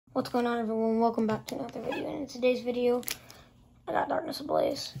What's going on, everyone? Welcome back to another video. And in today's video, I got Darkness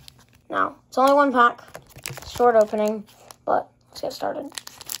Ablaze. Now, it's only one pack, short opening, but let's get started.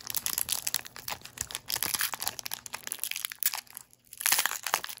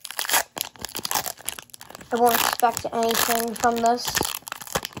 I won't expect anything from this.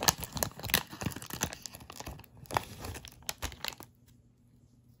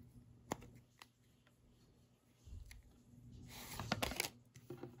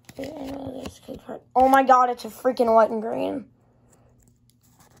 Oh my god, it's a freaking white and green.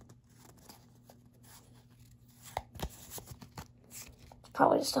 It's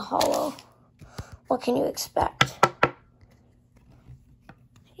probably just a holo. What can you expect?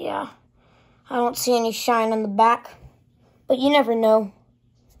 Yeah, I don't see any shine on the back, but you never know.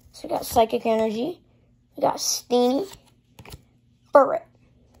 So we got Psychic Energy, we got Steenie, Burret,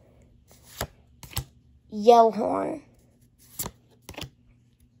 Yellhorn,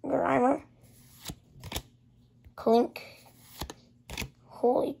 Grimer, Clink.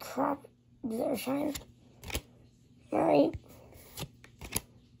 Holy crap, is there a shine? Alright.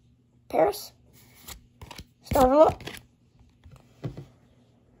 Paris. Starvilla.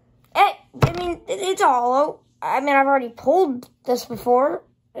 Hey, I mean, it's a holo. I mean, I've already pulled this before.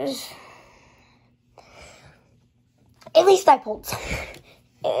 At least I pulled some.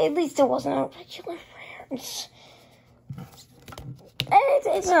 At least it wasn't a regular rare. It's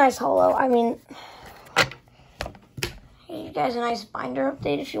a nice holo. I mean, you guys a nice binder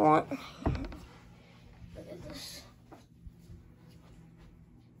update if you want. Look at this.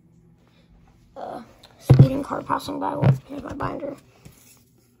 Speeding car passing by with. Here's my binder.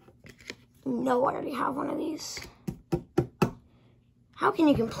 No, I already have one of these. How can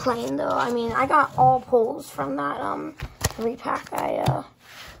you complain though? I mean, I got all pulls from that 3-pack. I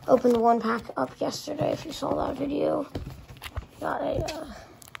opened one pack up yesterday. If you saw that video, got a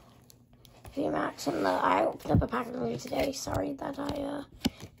VMAX, and I opened up a pack earlier today. Sorry that I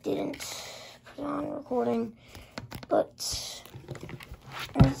didn't put it on recording, but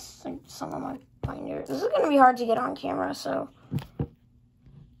there's like some of my binders. This is gonna be hard to get on camera, so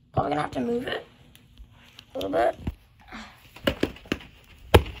probably gonna have to move it a little bit.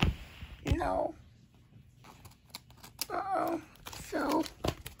 No. Uh-oh. So,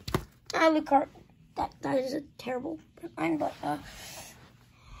 the card. That is a terrible line, but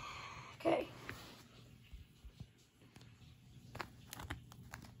okay.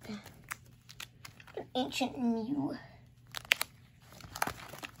 An Ancient Mew.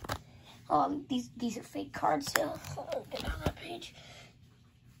 Oh, these are fake cards. Yeah. Hold on, get on that page.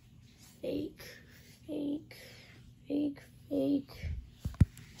 Fake.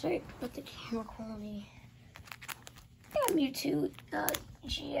 Sorry about the camera quality. I got Mewtwo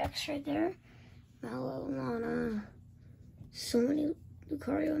GX right there. Mallow, Lana. So many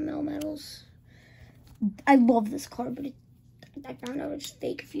Lucario and Melmetals. I love this card, but I found out it's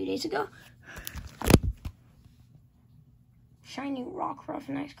fake a few days ago. Shiny Rockruff,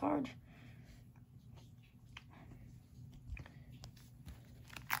 nice card.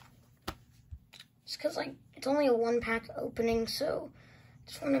 It's because, like, it's only a 1-pack opening, so I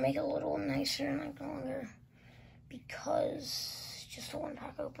just want to make it a little nicer and, like, longer. Because it's just a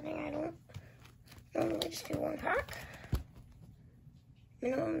 1-pack opening. I don't normally just do 1 pack.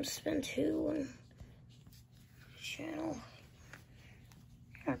 Minimum spend 2 on channel.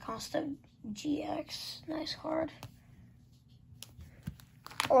 Costa GX, nice card.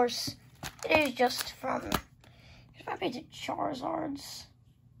 Of course, it is just from, here's my page of Charizards.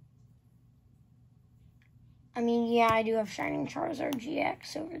 I mean, yeah, I do have Shining Charizard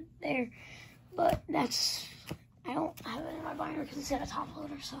GX over there, but that's, I don't have it in my binder because it's got a top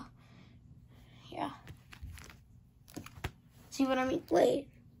loader, so, yeah. See what I mean? Wait.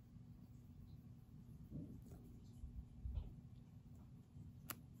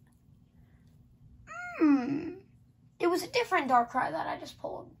 It was a different Darkrai that I just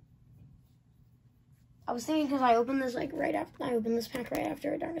pulled. I was thinking because I opened this like right after, I opened this pack right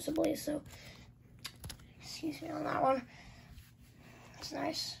after Darkness Ablaze, so excuse me on that one. It's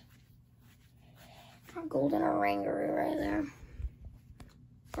nice. A golden Oranguru right there.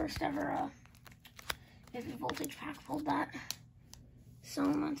 First ever Vivid Voltage pack pulled that.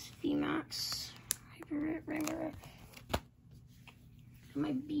 Salamence, VMAX, Hyper Ringer.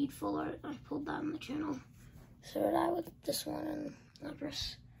 My bead full art, I pulled that on the channel. So did I with this one and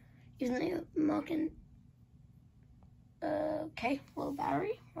Lapras. Using the Malkin. Okay, low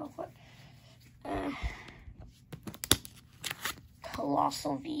battery, real quick.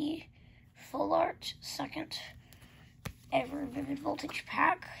 Colossal V full art, second ever Vivid Voltage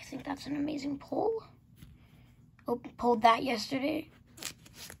pack. I think that's an amazing pull. Pulled that yesterday.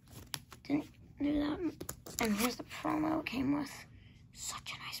 And here's the promo it came with.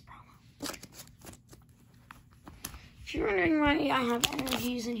 Such a nice promo. If you're wondering why I have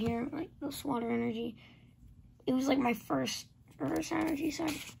energies in here, like this water energy, it was like my first reverse energy, so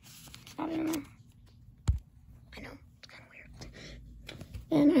it's not in there. I know, it's kind of weird.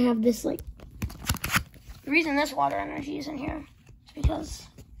 And I have this, like, the reason this water energy is in here is because,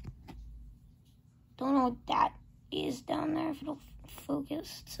 don't know what that is down there, if it'll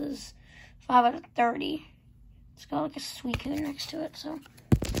focus. It says 5 out of 30. It's got like a Suicune next to it, so.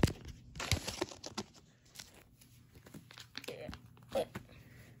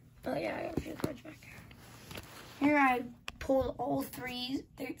 Oh yeah, I got a few cards back there. Here I pulled all three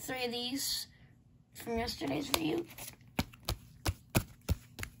of these from yesterday's video.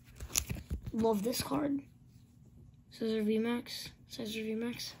 Love this card. Scissor VMAX.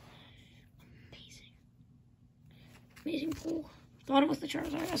 Amazing. Amazing pull. Thought it was the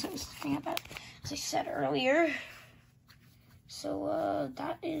Charizard as I was looking at that, as I said earlier. So,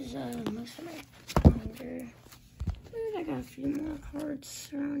 that is most of my binder. I got a few more cards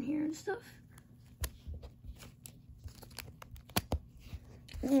around here and stuff.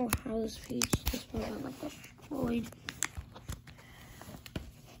 I don't know how this page just got like destroyed.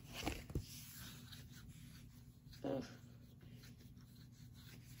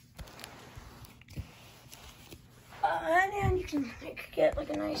 And then you can get like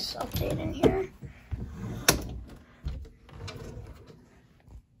a nice update in here.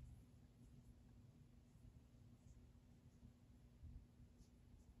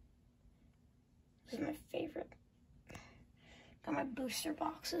 This is my favorite. Got my booster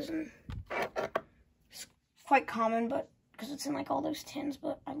boxes, and it's quite common, but because it's in like all those tins,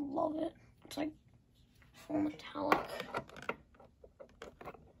 but I love it. It's like full metallic.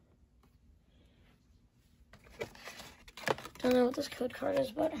 Don't know what this code card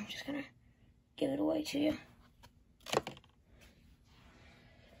is, but I'm just gonna give it away to you.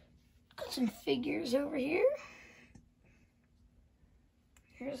 Got some figures over here.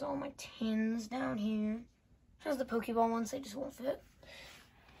 Here's all my tins down here. Here's the Pokeball ones, they just won't fit.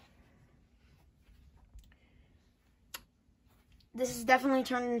 This has definitely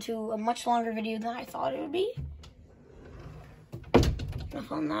turned into a much longer video than I thought it would be.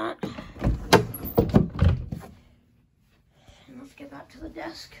 Enough on that. And let's get back to the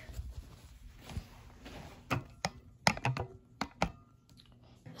desk.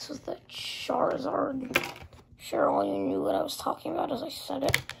 This was the Charizard. Sure, all you knew what I was talking about as I said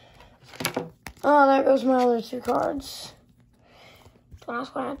it. Oh, there goes my other two cards. Don't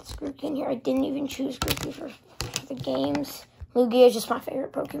ask why I have this Grookey in here. I didn't even choose Grookey for the games. Lugia is just my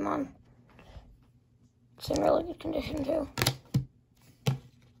favorite Pokemon. It's in really good condition, too.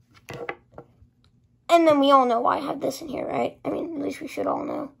 And then we all know why I have this in here, right? I mean, at least we should all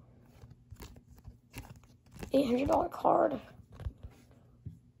know. $800 card.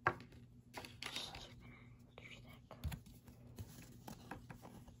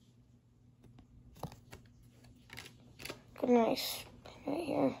 Good, nice right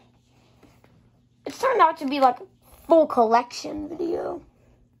here. It's turned out to be like a full collection video.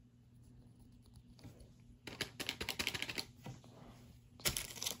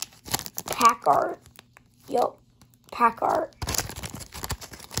 Pack art. Yup. Pack art.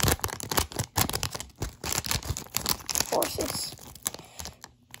 Forces.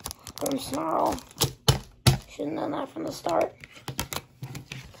 Grimmsnarl. Should have known that from the start.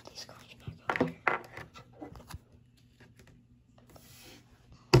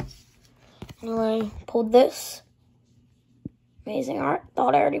 Anyway, pulled this. Amazing art.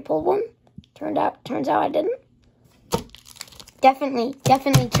 Thought I already pulled one. Turns out I didn't. Definitely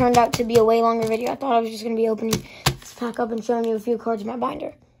turned out to be a way longer video. I thought I was just going to be opening this pack up and showing you a few cards in my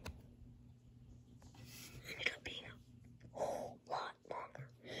binder. Ended up being a whole lot longer.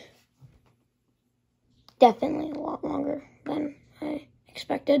 Definitely a lot longer than I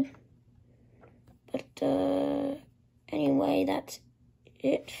expected. But, anyway, that's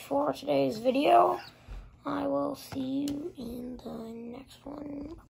it for today's video. I will see you in the next one.